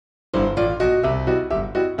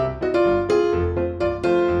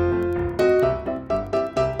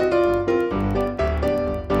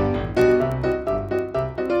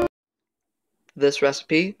this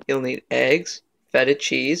recipe, you'll need eggs, feta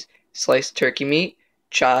cheese, sliced turkey meat,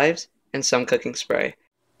 chives, and some cooking spray.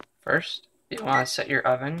 First, you want to set your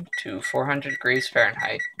oven to 400 degrees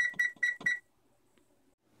Fahrenheit.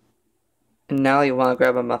 And now you want to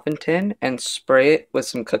grab a muffin tin and spray it with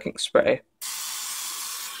some cooking spray.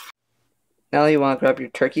 Now you want to grab your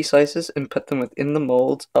turkey slices and put them within the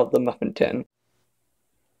molds of the muffin tin.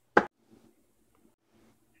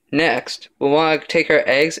 Next, we'll want to take our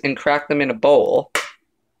eggs and crack them in a bowl.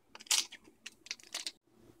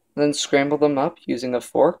 Then scramble them up using a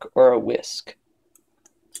fork or a whisk.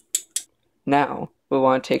 Now, we'll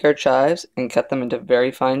want to take our chives and cut them into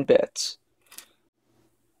very fine bits.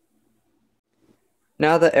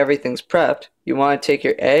 Now that everything's prepped, you want to take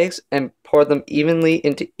your eggs and pour them evenly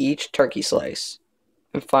into each turkey slice.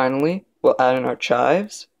 And finally, we'll add in our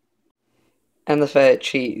chives and the feta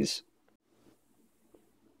cheese.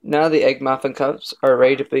 Now the egg muffin cups are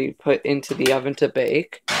ready to be put into the oven to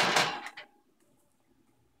bake.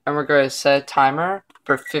 And we're going to set a timer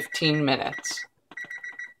for 15 minutes.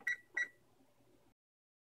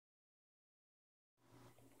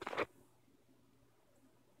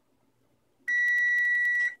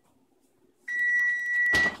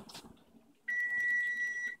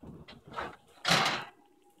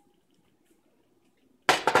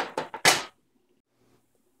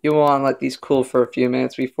 You want to let these cool for a few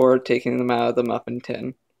minutes before taking them out of the muffin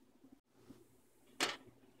tin.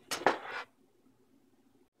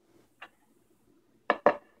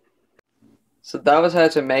 So that was how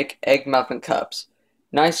to make egg muffin cups.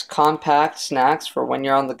 Nice compact snacks for when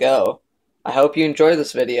you're on the go. I hope you enjoyed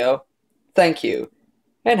this video. Thank you,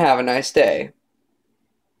 and have a nice day.